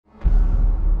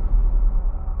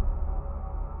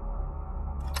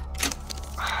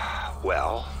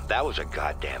Well, that was a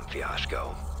goddamn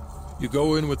fiasco. You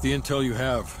go in with the intel you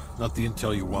have, not the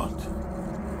intel you want.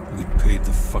 We paid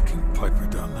the fucking piper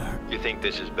down there. You think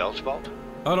this is Bell's fault?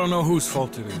 I don't know whose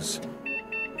fault it is.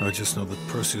 I just know that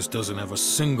Perseus doesn't have a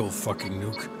single fucking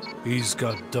nuke. He's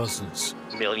got dozens.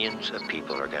 Millions of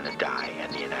people are gonna die,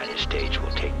 and the United States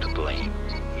will take the blame.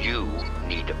 You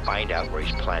need to find out where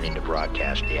he's planning to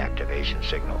broadcast the activation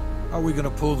signal. How are we gonna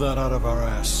pull that out of our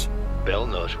ass? Bell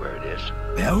knows where it is.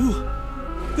 Bell?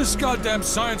 This goddamn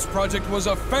science project was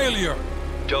a failure!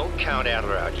 Don't count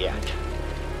Adler out yet.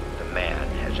 The man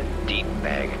has a deep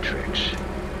bag of tricks.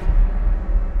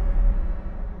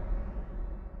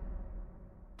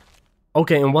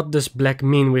 Okay, and what does Black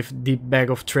mean with deep bag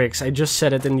of tricks? I just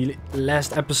said it in the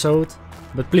last episode,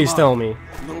 but please tell me.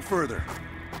 A little further.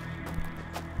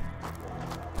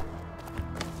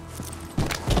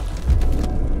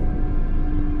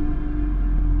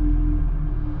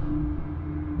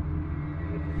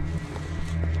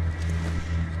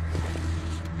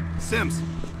 Sims,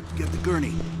 get the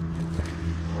gurney.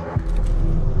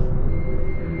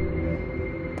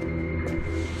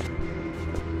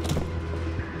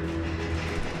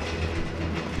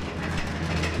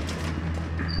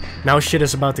 Now shit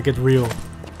is about to get real.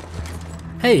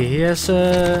 Hey, he has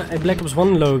a Black Ops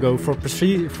 1 logo for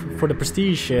the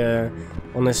Prestige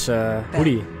on his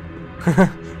hoodie.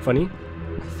 Funny.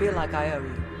 I feel like I owe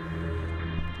you.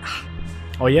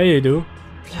 Oh yeah, you do.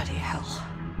 Bloody hell.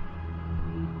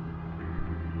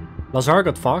 Lazar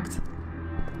got fucked.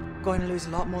 Going to lose a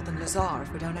lot more than Lazar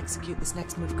if we don't execute this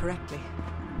next move correctly.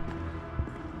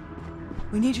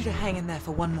 We need you to hang in there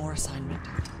for one more assignment.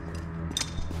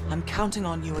 I'm counting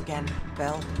on you again,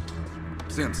 Bell.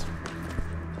 Sims,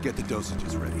 get the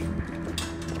dosages ready.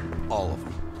 All of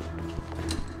them.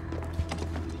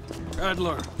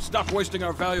 Adler, stop wasting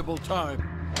our valuable time.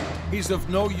 He's of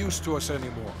no use to us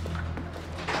anymore.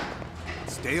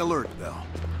 Stay alert, Bell.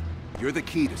 You're the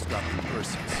key to stopping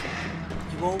Perseus.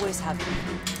 You always have been.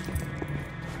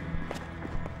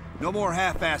 No more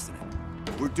half-assing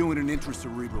it. We're doing an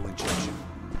intracerebral injection.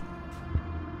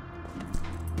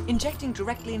 Injecting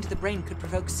directly into the brain could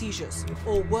provoke seizures,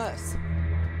 or worse.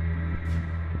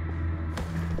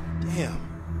 Damn.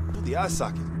 Pull the eye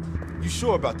socket. You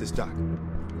sure about this, Doc?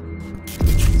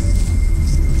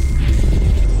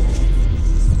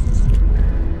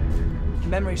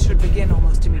 Memory should begin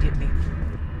almost immediately.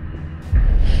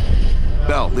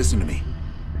 Bell, listen to me.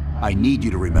 I need you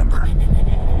to remember.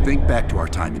 Think back to our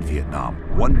time in Vietnam.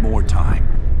 One more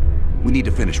time. We need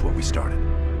to finish what we started.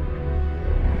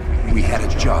 We had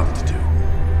a job to do.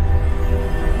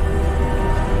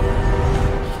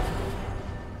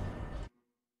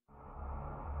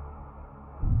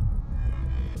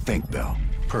 Think, Bell.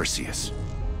 Perseus.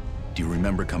 Do you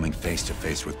remember coming face to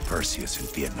face with Perseus in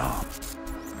Vietnam?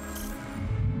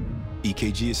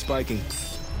 EKG is spiking.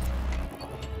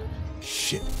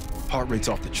 Shit. Heart rate's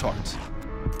off the charts.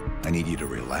 I need you to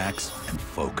relax and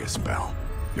focus, Bell.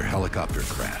 Your helicopter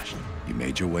crashed. You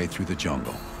made your way through the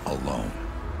jungle, alone.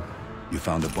 You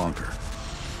found a bunker.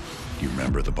 Do you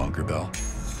remember the bunker, Bell?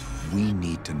 We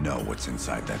need to know what's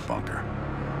inside that bunker.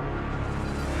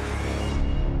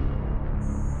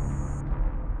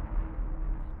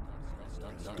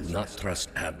 Do not trust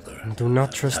Adler. Do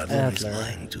not trust Adler is Adler.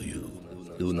 lying to you.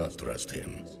 Do not trust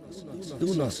him.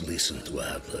 Do not listen to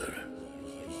Adler.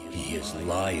 He is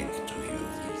lying to you.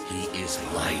 He is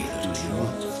lying to you. Do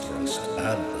not trust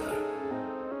Adler.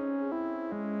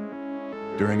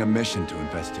 During a mission to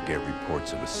investigate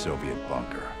reports of a Soviet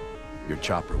bunker, your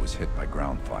chopper was hit by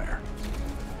ground fire.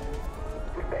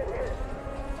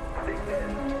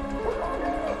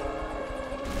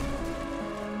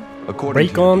 According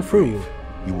Break to your on debrief, through.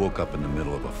 You woke up in the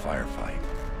middle of a firefight.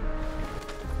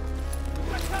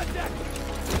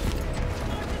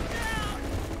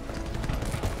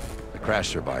 The crash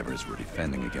survivors were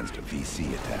defending against a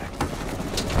VC attack.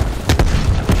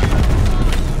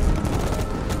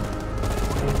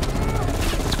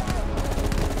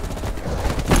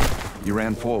 You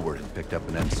ran forward and picked up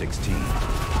an M16.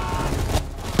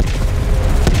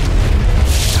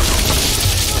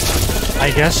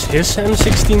 I guess his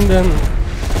M16 then.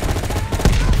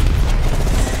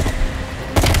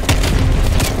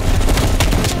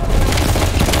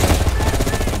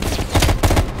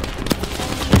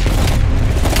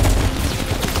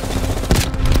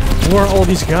 Who are all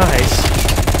these guys?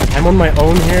 I'm on my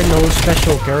own here, no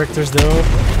special characters though.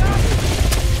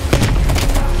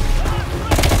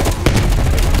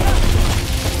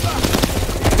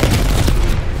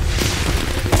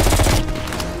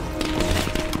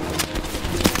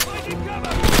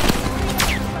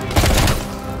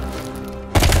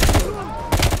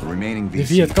 The remaining remaining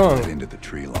The VC Viet Cong. fled into the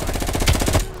tree line.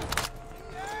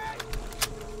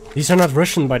 These are not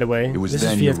Russian, by the way. It was This is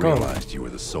then you Viet Cong. realized you were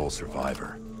the sole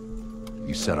survivor.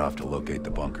 You set off to locate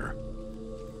the bunker.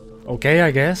 Okay,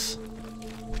 I guess.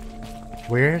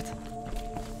 Weird.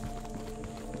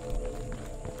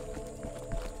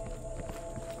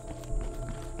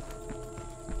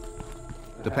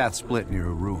 The path split near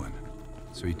a ruin,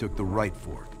 so he took the right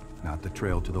fork, not the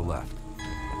trail to the left.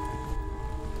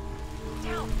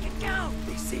 Down, get down!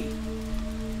 They see.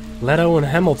 Leto and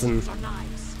Hamilton. For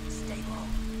knives. Stay low.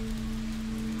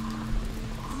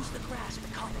 Use the grass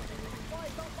for cover.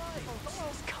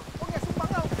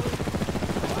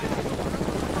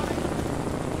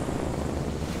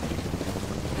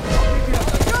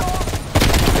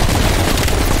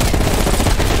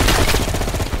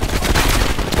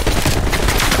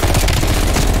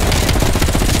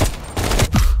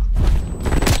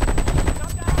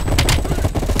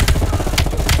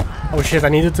 Oh shit, I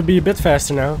needed to be a bit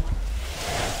faster now.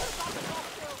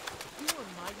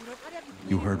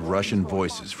 You heard Russian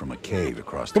voices from a cave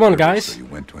across Come the on, river, guys. so you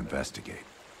went to investigate.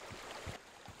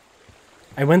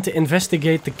 I went to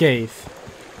investigate the cave.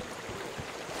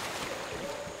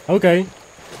 Okay.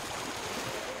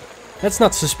 That's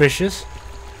not suspicious.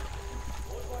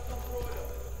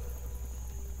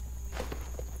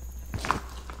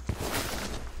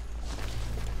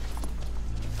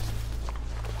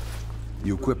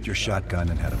 You equipped your shotgun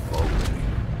and had a bow ready.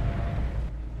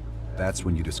 That's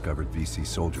when you discovered VC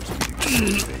soldiers meeting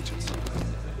with Soviet agents.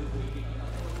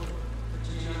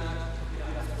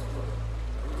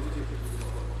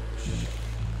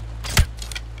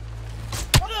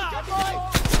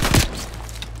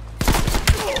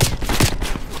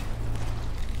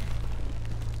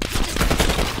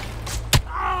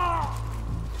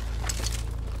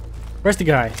 Where's the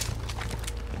guy?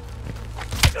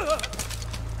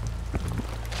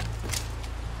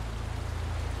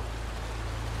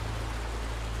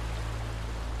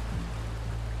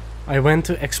 I went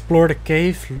to explore the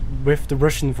cave with the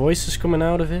Russian voices coming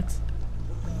out of it.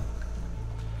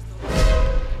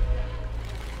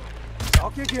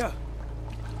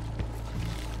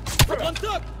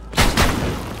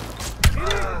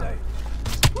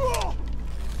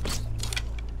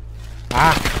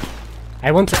 Ah!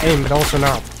 I want to aim, but also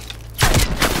not.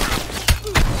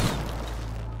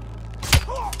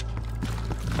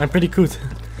 I'm pretty good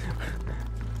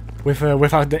with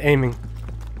without the aiming.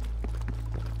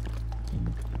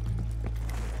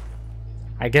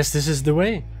 I guess this is the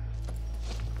way.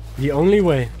 The only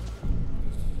way.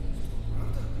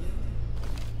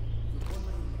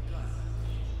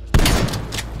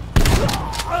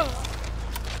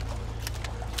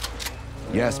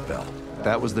 Yes, Bell.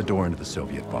 That was the door into the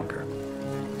Soviet bunker.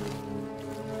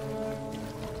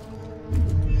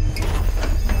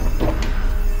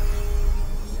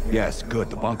 Yes, good,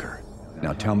 the bunker.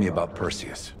 Now tell me about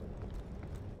Perseus.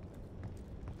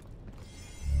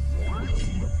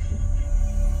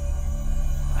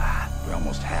 We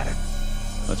almost had it.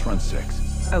 Let's run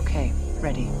 6. Okay,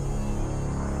 ready.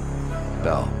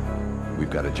 Bell, we've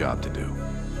got a job to do.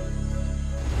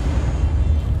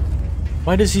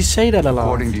 Why does he say that a lot?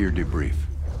 According to your debrief,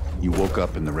 you woke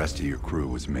up and the rest of your crew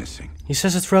was missing. He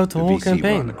says it throughout the whole VC were on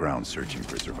campaign. the ground searching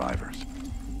for survivors.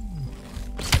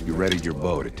 You readied your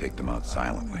bow to take them out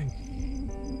silently.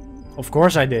 Of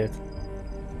course I did.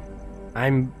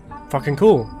 I'm fucking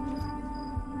cool.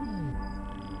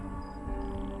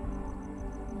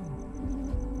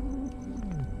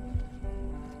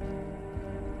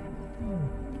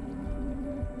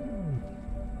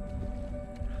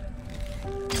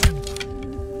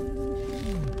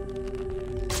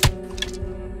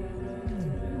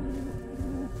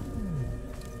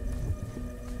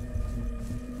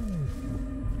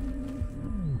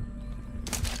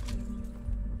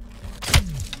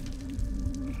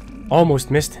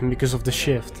 Almost missed him because of the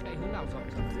shift.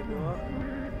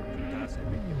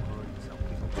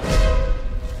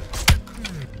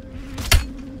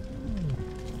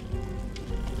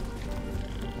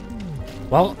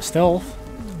 Well, stealth.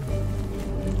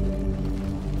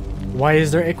 Why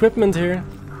is there equipment here?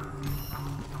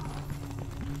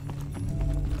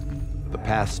 The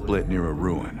path split near a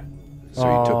ruin, so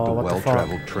you took the what the fuck?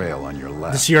 well-traveled trail on your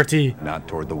left, The CRT. not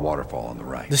toward the waterfall on the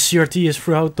right. The CRT is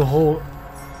throughout the whole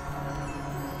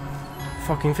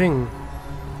fucking thing.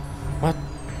 What?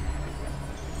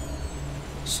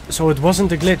 So it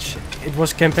wasn't a glitch, it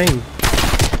was campaign.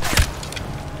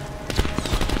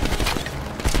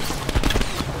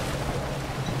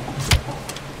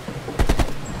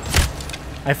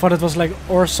 I thought it was like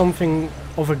or something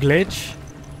of a glitch.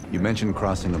 You mentioned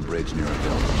crossing a bridge near a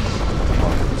village. The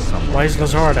bunker was somewhere Why is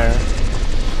Lazar there?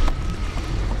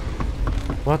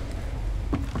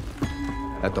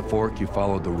 At the fork, you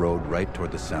followed the road right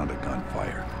toward the sound of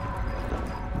gunfire.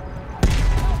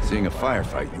 Seeing a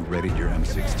firefight, you readied your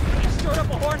M16. Stirred up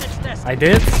a hornet's nest. I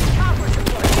did?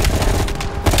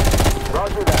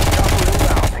 Roger that. Chopper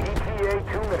inbound. ETA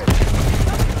 2 minutes.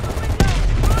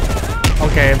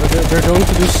 Okay, but they're going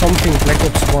to do something Black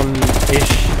Ops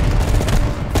 1-ish.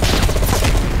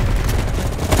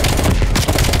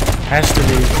 Has to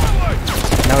be.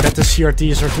 Now that the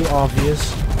CRTs are too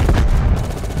obvious.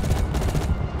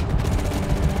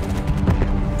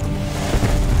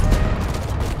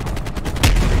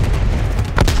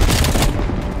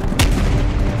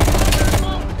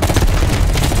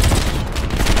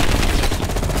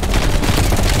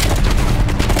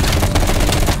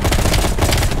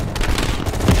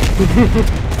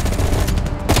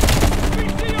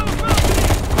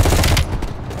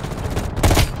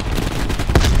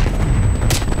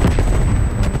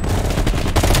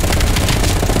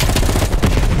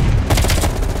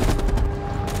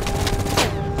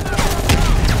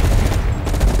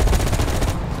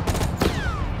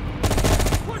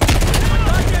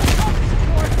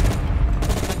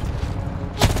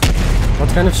 What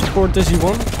kind of support does he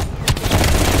want?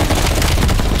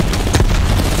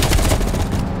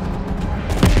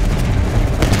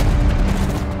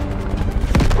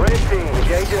 Red team,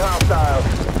 engaging hostiles.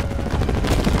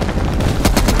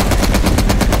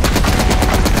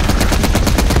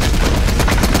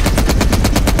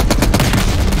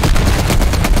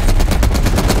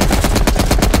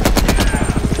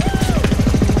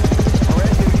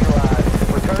 Red neutralized.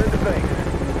 Return to base.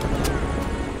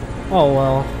 Oh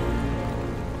well.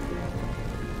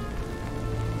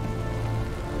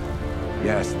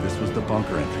 Yes, this was the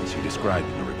bunker entrance you described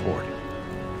in the report.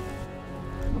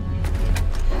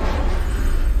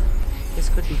 This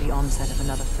could be the onset of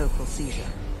another focal seizure.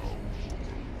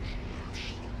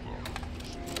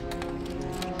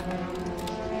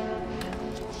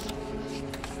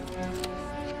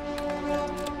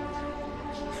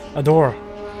 A door.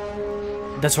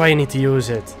 That's why you need to use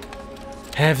it.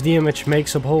 Half the image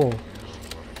makes up whole.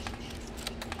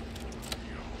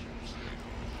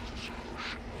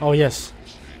 Oh yes.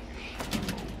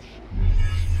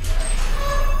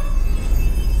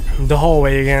 The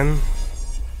hallway again.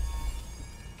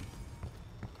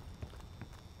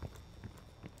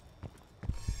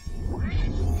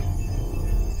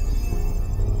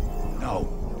 No,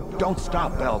 don't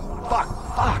stop, Bell.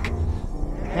 Fuck!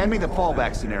 Hand me the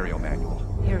fallback scenario manual.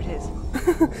 Here it is.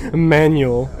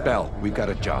 Manual. Bell, we've got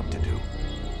a job to do.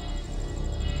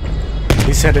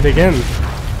 He said it again.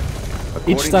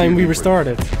 According Each to time your we debrief,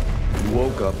 restarted. You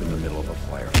woke up in the middle of a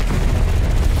fire.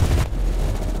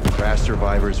 Crash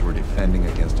survivors were defending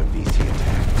against a VC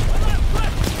attack.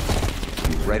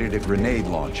 You readied a grenade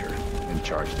launcher and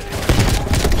charged ahead.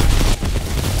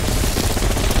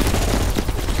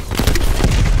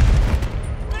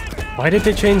 Why did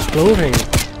they change clothing?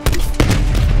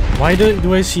 Why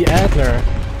do I see Adler?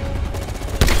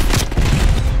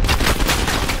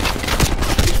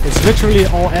 It's literally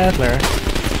all Adler.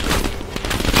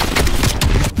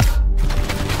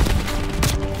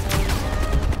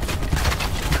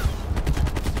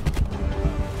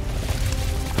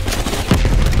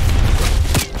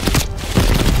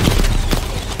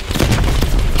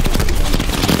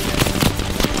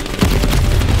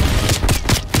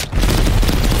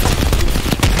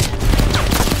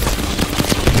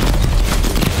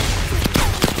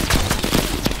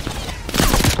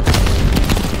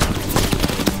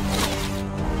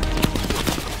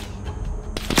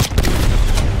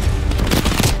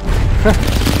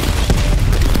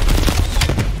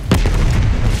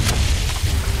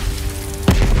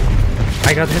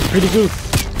 I got hit pretty good.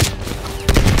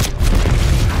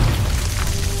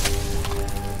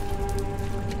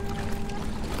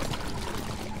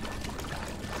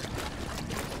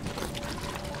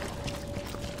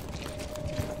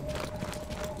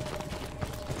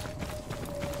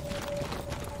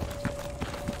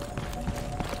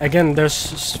 Again,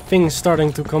 there's things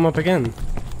starting to come up again.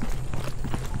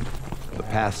 The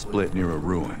path split near a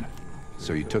ruin,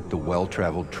 so you took the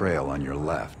well-traveled trail on your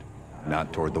left,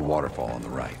 not toward the waterfall on the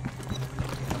right.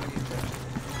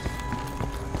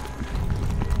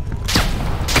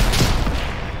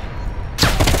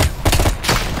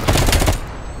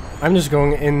 I'm just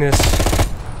going in this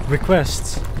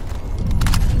requests.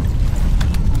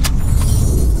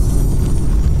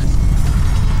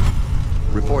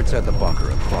 Reports at the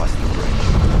bunker across the bridge.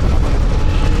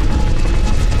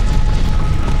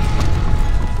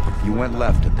 You went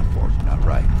left at the fort, not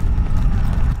right.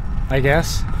 I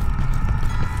guess.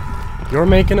 You're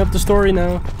making up the story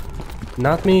now,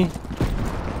 not me.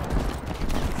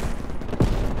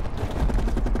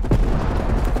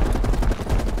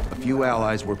 two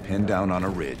allies were pinned down on a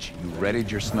ridge. You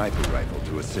readied your sniper rifle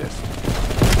to assist.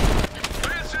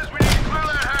 Francis, we need to clear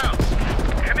that house.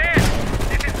 Command,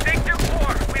 this is Victor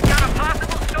 4. We've got a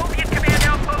possible Soviet command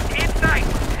outpost in sight.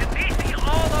 And VC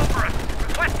all over us.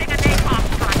 Requesting a napalm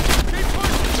strike.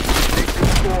 Victor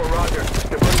 4, roger.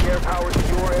 Diverting air power to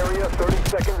your area, 30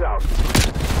 seconds out.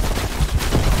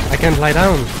 I can't lie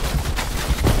down.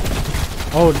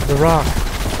 Oh, the rock.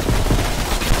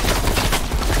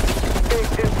 Big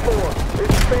 10-4,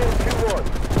 it's Fan 2-1.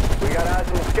 We got eyes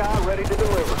in the sky, ready to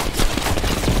deliver.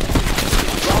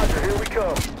 Roger, here we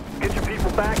come. Get your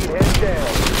people back and head down.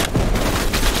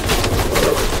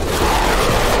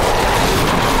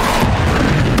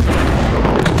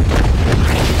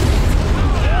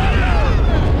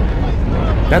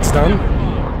 That's done.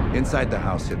 Inside the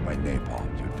house hit by napalm,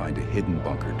 you'd find a hidden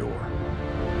bunker door.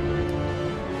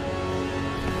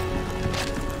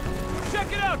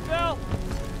 Check it out, Val!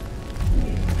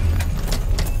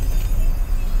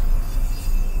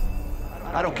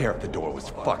 I don't care if the door was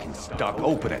fucking stuck.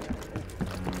 Open it.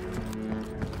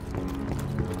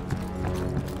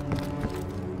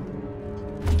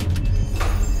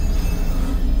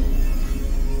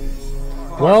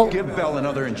 Well, Give Bell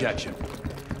another injection.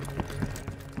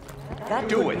 That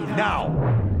Do would it, be now!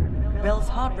 Bell's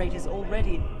heart rate is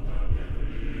already...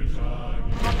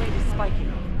 Heart rate is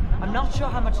spiking. I'm not sure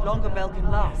how much longer Bell can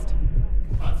last.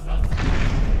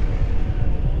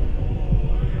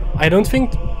 I don't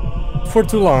think for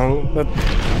too long, but...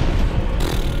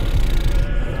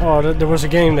 Oh, there was a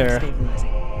game there. Stabilizing.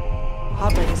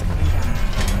 Heart rate is coming down.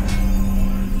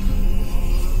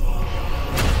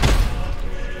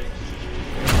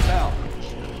 Bell,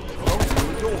 open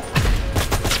the door.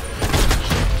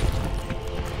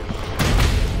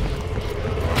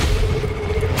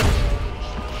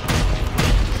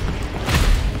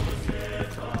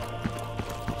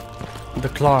 The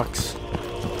clocks.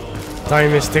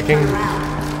 Time is ticking.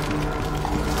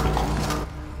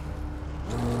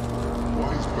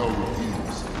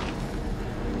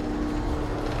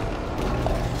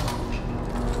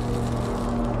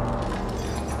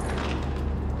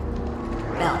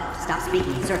 Bell, stop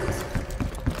speaking in circles.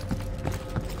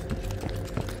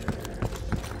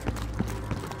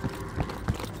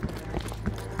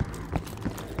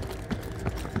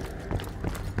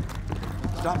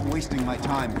 Stop wasting my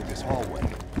time with this hallway.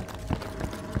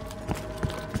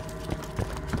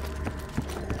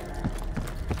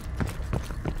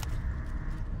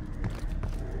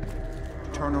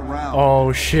 Turn around.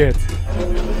 Oh shit.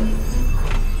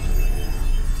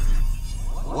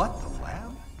 What? The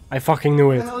lab? I fucking knew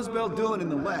What it. the hell is Bell doing in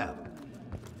the lab?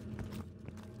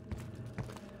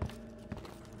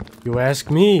 You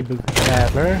ask me,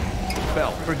 Adler.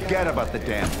 Bell, forget about the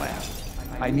damn lab.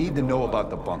 I need to know about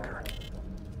the bunker.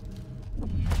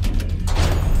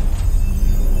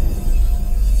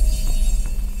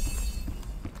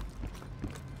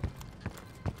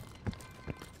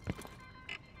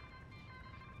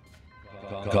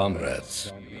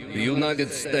 Comrades, the United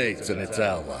States and its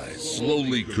allies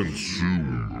slowly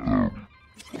consume.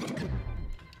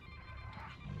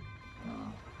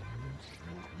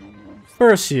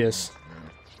 Perseus.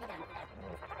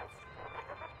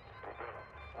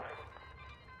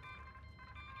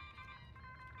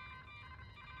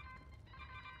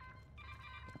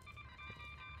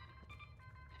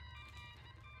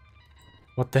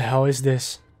 What the hell is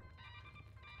this?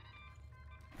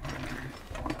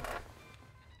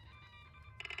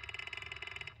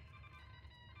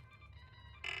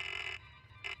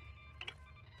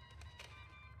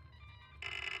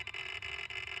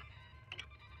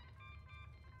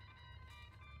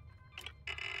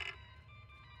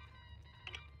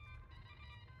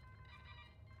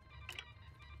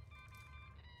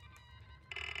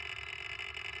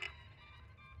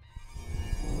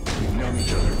 We've known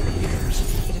each other for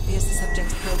years. It appears the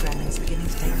subject's programming is beginning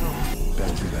to take hold.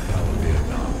 Been through the hell of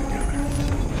Vietnam together.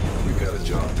 We've got a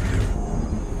job to do.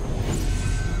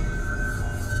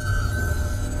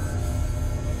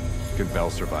 Could Bell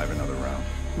survive another round?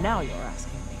 Now you're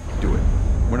asking me. Do it.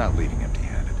 We're not leaving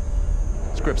empty-handed.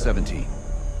 Script 17.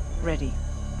 Ready.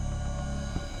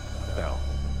 Bell,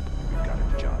 we've got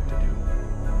a job to do.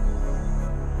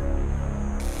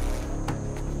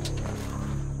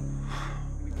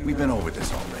 We've been over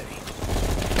this already.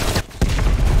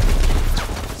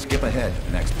 Skip ahead to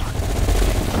the next part.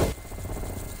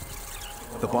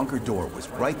 The bunker door was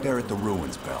right there at the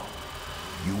ruins, Bell.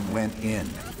 You went in.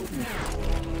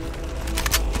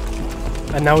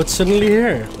 And now it's suddenly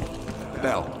here.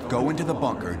 Bell, go into the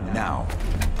bunker now.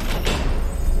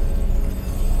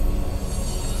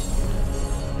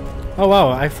 Oh wow,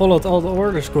 I followed all the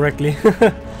orders correctly.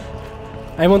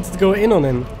 I wanted to go in on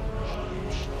him.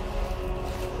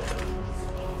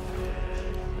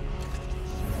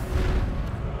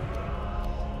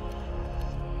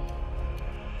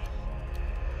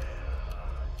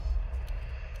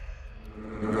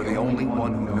 You're the only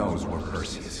one who knows where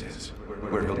Perseus is,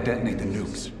 where he'll detonate the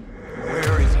nukes.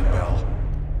 Where is he, Bell?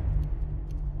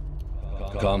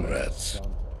 Comrades,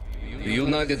 the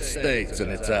United States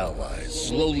and its allies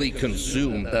slowly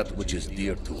consume that which is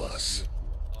dear to us.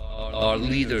 Our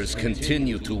leaders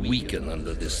continue to weaken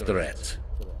under this threat.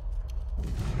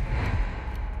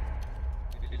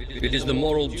 It is the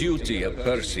moral duty of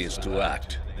Perseus to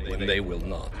act when they will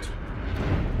not.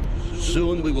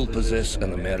 Soon we will possess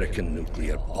an American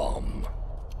nuclear bomb.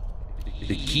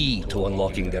 The key to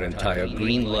unlocking their entire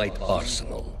green light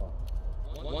arsenal.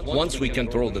 Once we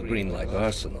control the green light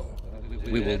arsenal,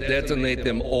 we will detonate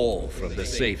them all from the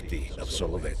safety of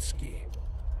Solovetsky.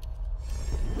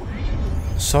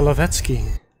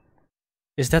 Solovetsky?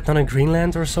 Is that not in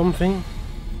Greenland or something?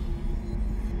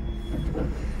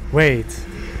 Wait,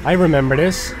 I remember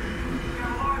this.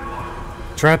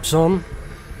 Trabzon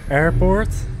Airport,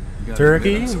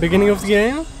 Turkey, beginning of the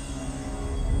game?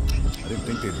 I didn't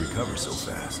think they'd recover so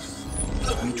fast.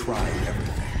 We tried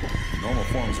everything. Normal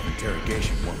forms of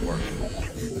interrogation weren't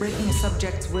working. Breaking a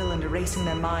subject's will and erasing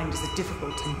their mind is a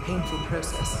difficult and painful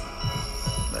process.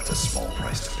 That's a small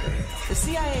price to pay. The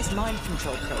CIA's mind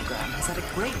control program has had a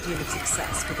great deal of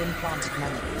success with implanted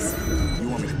memories. You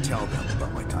want me to tell them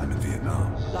about my time in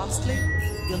Vietnam? Lastly,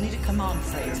 you'll need a command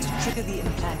phrase to trigger the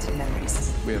implanted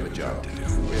memories. We have a job to do.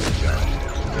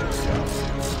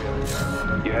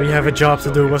 We have a job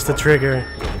to do. What's the trigger?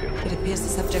 It appears the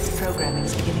subject's programming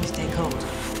is beginning to take hold.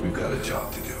 We've got a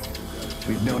job to do.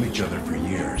 We've known each other for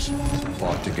years.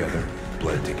 Fought together,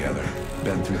 bled together,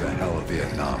 been through the hell of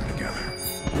Vietnam together.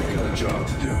 We've got a job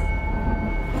to do.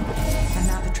 And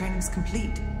now the training's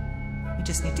complete. You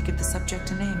just need to give the subject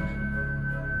a name.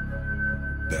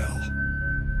 Bell.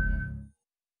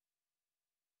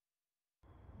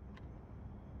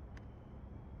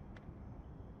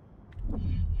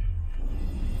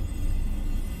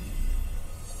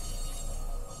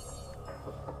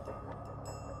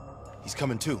 He's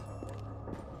coming too.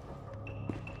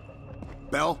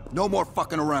 Bell, no more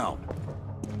fucking around.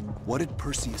 What did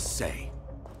Perseus say?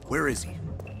 Where is he?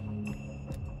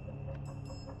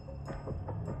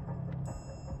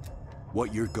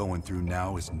 What you're going through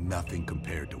now is nothing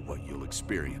compared to what you'll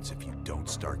experience if you don't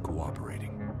start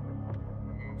cooperating.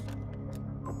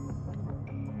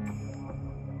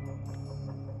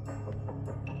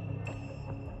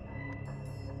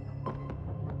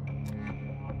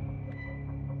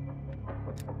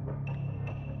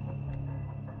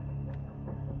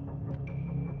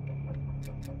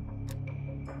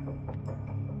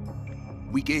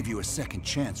 We gave you a second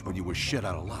chance when you were shit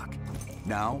out of luck.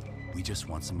 Now, we just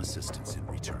want some assistance in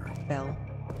return. Bell,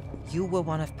 you were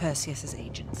one of Perseus's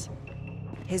agents.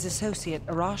 His associate,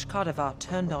 Arash Kardavar,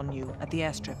 turned on you at the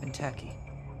airstrip in Turkey.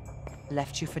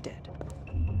 Left you for dead.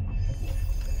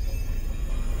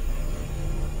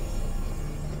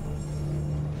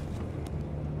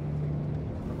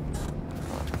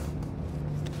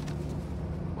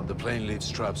 When the plane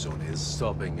leaves Trabzon, it's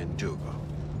stopping in Duga.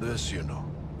 This you know.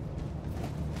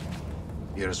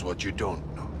 Here's what you don't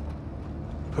know.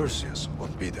 Perseus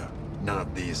won't be there. None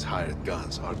of these hired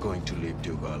guns are going to leave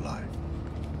Duga alive.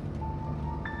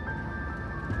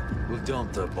 We'll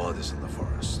dump their bodies in the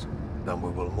forest. Then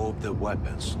we will move the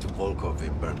weapons to Volkov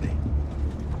in Berlin.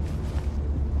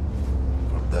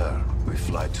 From there, we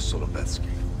fly to Solovetsky.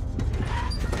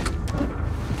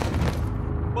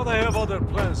 But I have other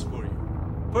plans for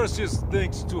you. Perseus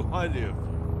thinks too highly of you.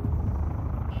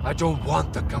 I don't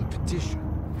want the competition.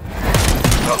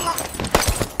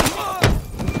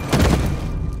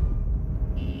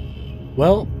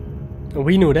 Well,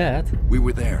 we knew that. We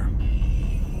were there.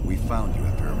 We found you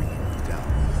after everything went down.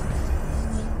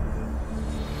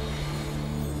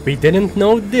 We didn't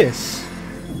know this.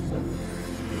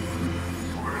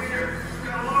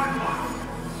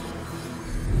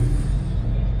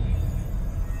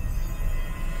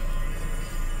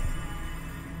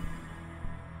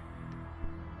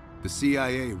 The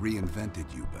CIA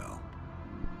reinvented you, Bell.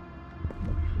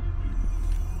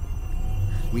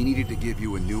 We needed to give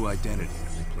you a new identity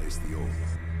to replace the old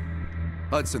one.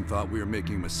 Hudson thought we were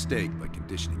making a mistake by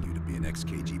conditioning you to be an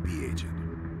ex-KGB agent.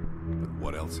 But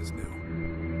what else is new?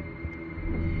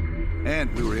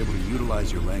 And we were able to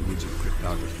utilize your language and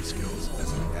cryptography skills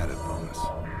as an added bonus.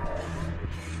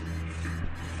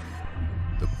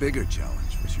 The bigger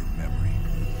challenge was your memory.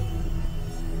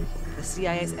 The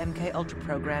CIA's MK Ultra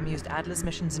program used Adler's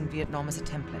missions in Vietnam as a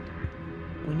template.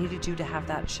 We needed you to have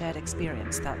that shared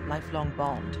experience, that lifelong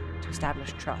bond, to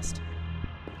establish trust.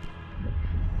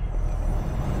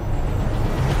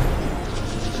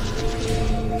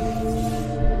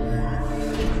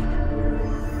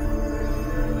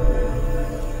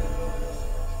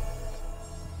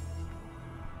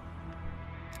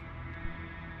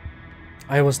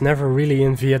 I was never really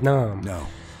in Vietnam. No.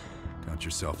 Count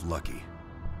yourself lucky.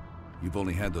 You've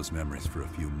only had those memories for a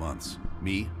few months.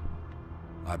 Me?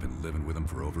 I've been living with them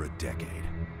for over a decade.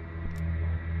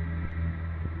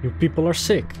 You people are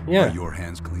sick, yeah. Are your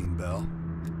hands clean, Bell?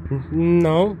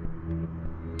 No.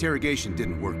 Interrogation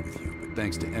didn't work with you, but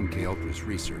thanks to MK Ultra's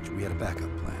research, we had a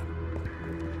backup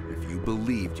plan. If you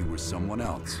believed you were someone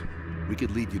else, we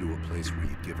could lead you to a place where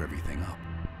you'd give everything up.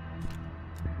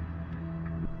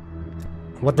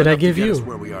 What did I give you? That's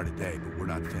where we are today, but we're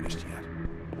not finished yet.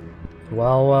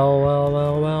 Well, well, well,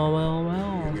 well, well, well,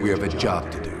 well. We have a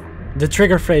job to do. The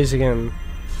trigger phrase again.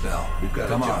 Bell, we've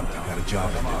got a job. We've got a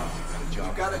job to do.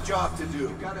 You've got a job to do.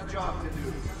 Got a job to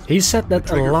do. He said that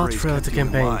a lot throughout the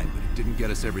campaign. But it didn't get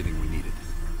us everything we needed.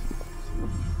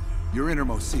 Your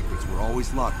innermost secrets were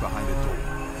always locked behind a door.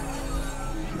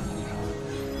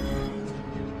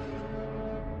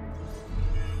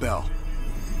 Bell,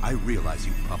 I realize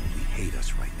you probably hate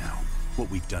us right now, what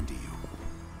we've done to you.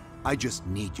 I just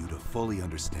need you to fully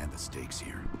understand the stakes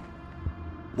here.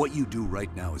 What you do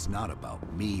right now is not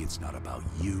about me, it's not about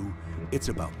you, it's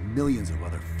about millions of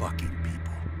other fucking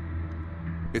people.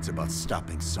 It's about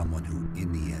stopping someone who,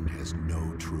 in the end, has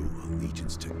no true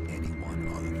allegiance to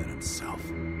anyone other than himself.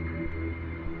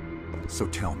 So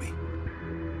tell me,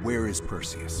 where is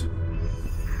Perseus?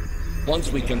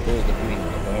 Once we control the green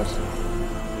bars,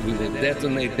 we will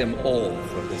detonate them all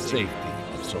for the safety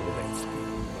of Solovetsky.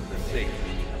 For the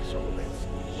safety of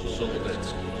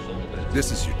Solovetsky.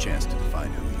 This is your chance to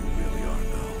define who you really are,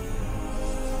 Bell.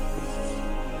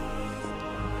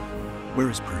 Where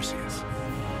is Perseus? For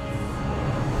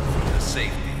the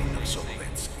safety of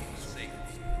Solovetsky.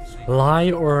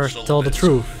 Lie or tell the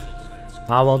truth?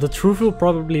 Ah, well, the truth will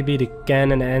probably be the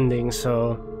canon ending,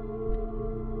 so...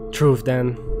 Truth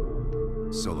then.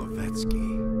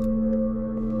 Solovetsky.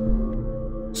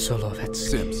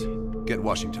 Sims, get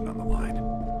Washington on the line.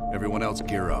 Everyone else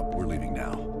gear up. We're leaving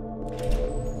now.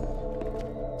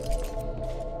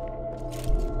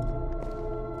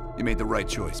 You made the right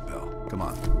choice, Bell. Come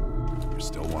on. You're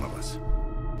still one of us.